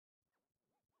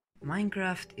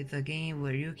Minecraft is a game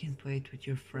where you can play it with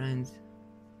your friends,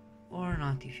 or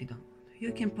not if you don't.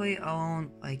 You can play alone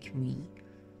like me,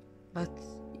 but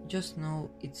just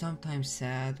know it's sometimes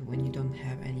sad when you don't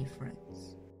have any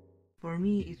friends. For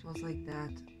me, it was like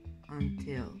that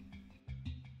until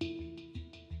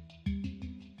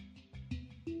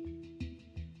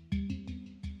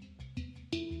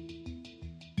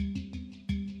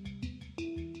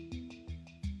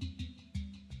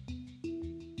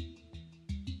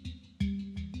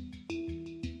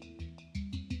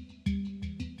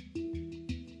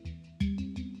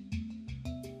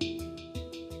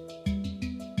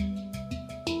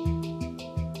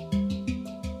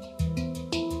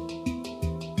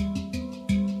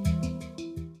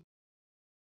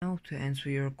now to answer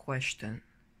your question.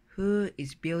 Who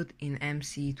is built in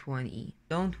MC20?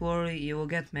 Don't worry, you will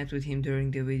get met with him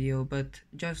during the video, but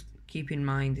just keep in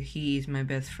mind he is my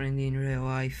best friend in real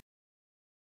life.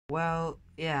 Well,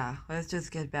 yeah, let's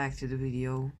just get back to the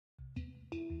video.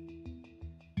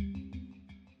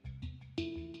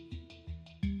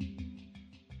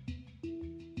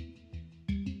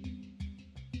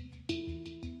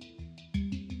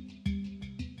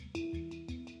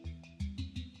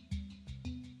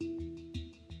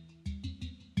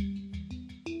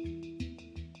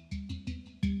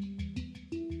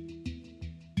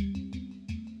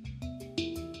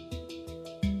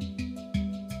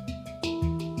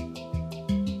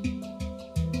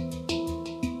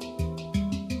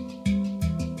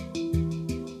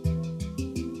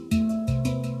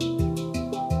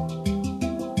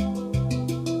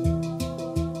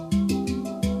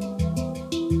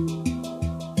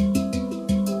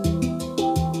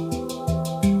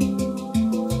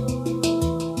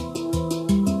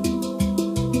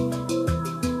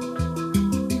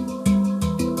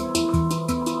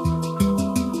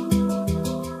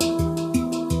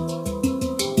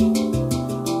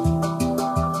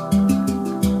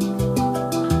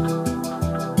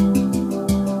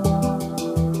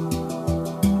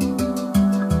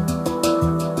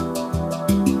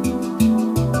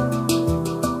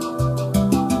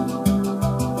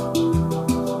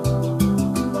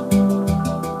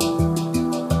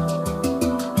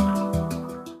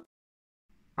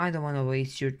 I don't want to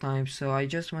waste your time, so I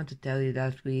just want to tell you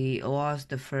that we lost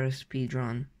the first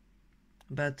speedrun.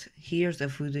 But here's the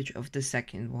footage of the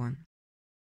second one.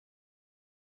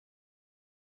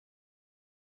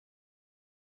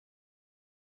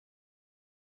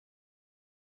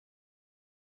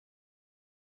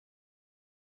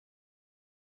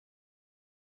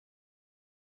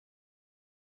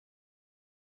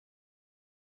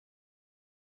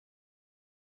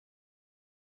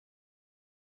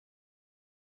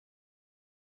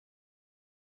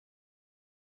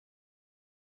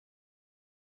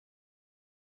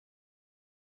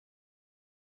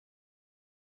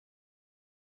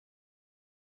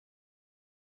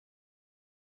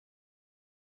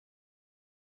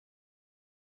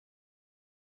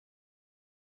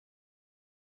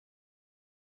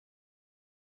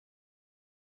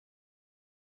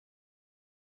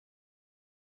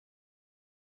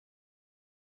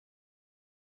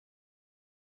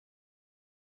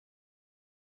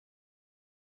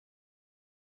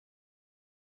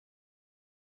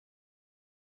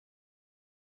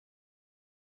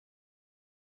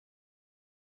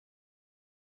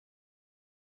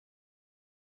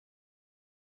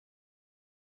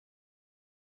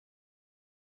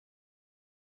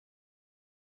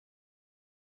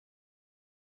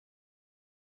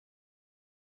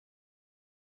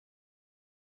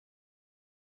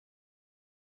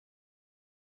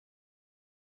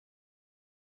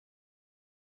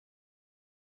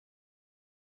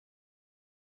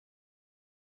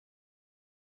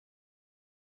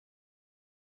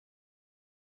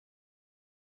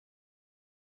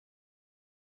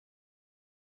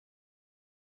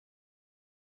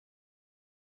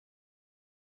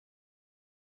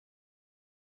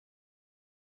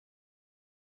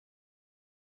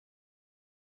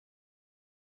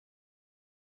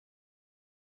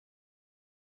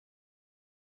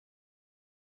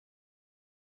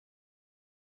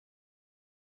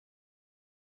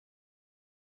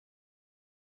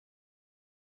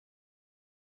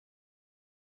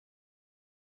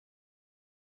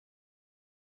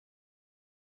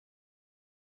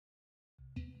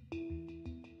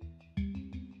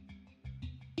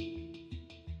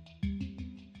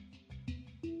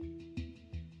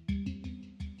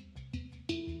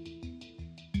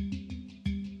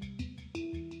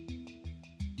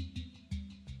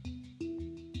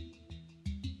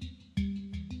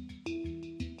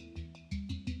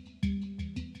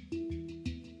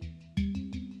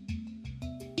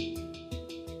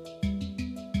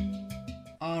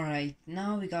 Alright,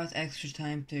 now we got extra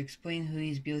time to explain who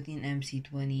is built in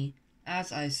MC20.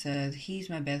 As I said, he's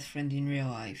my best friend in real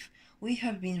life. We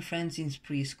have been friends since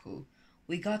preschool.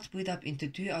 We got split up into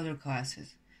two other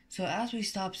classes. So as we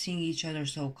stopped seeing each other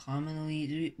so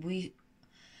commonly,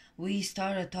 we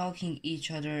started talking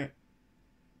each other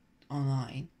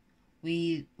online.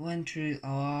 We went through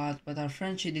a lot, but our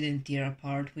friendship didn't tear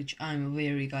apart, which I'm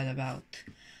very glad about.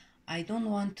 I don't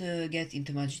want to get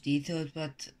into much details,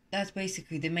 but that's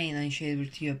basically the main I shared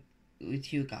with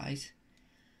you guys.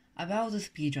 About the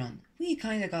speedrun, we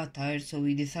kinda got tired, so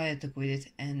we decided to quit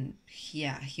it, and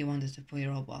yeah, he wanted to play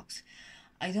Roblox.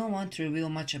 I don't want to reveal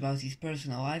much about his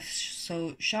personal life,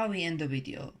 so shall we end the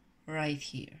video right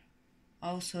here?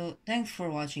 Also, thanks for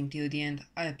watching till the end,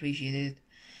 I appreciate it.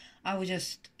 I will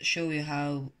just show you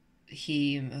how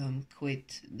he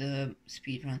quit the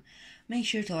speedrun. Make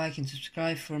sure to like and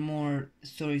subscribe for more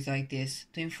stories like this.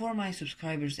 To inform my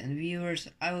subscribers and viewers,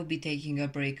 I will be taking a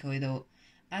break a little.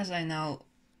 As I now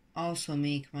also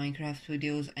make Minecraft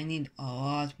videos, I need a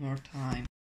lot more time.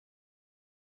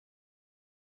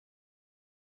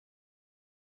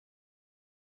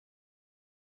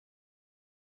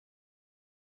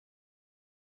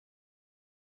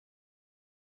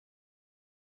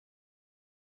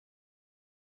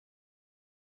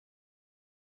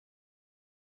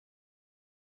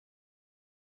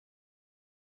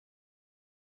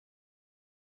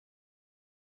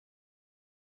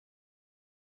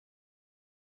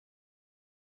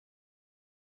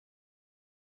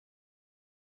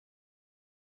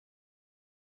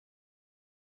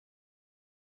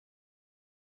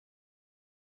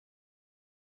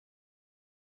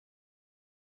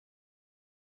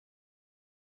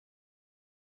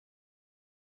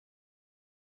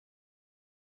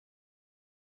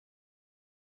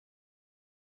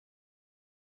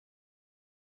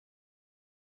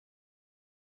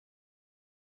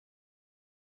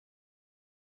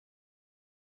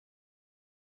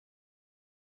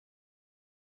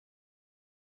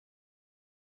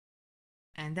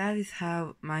 And that is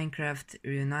how Minecraft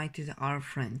reunited our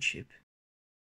friendship.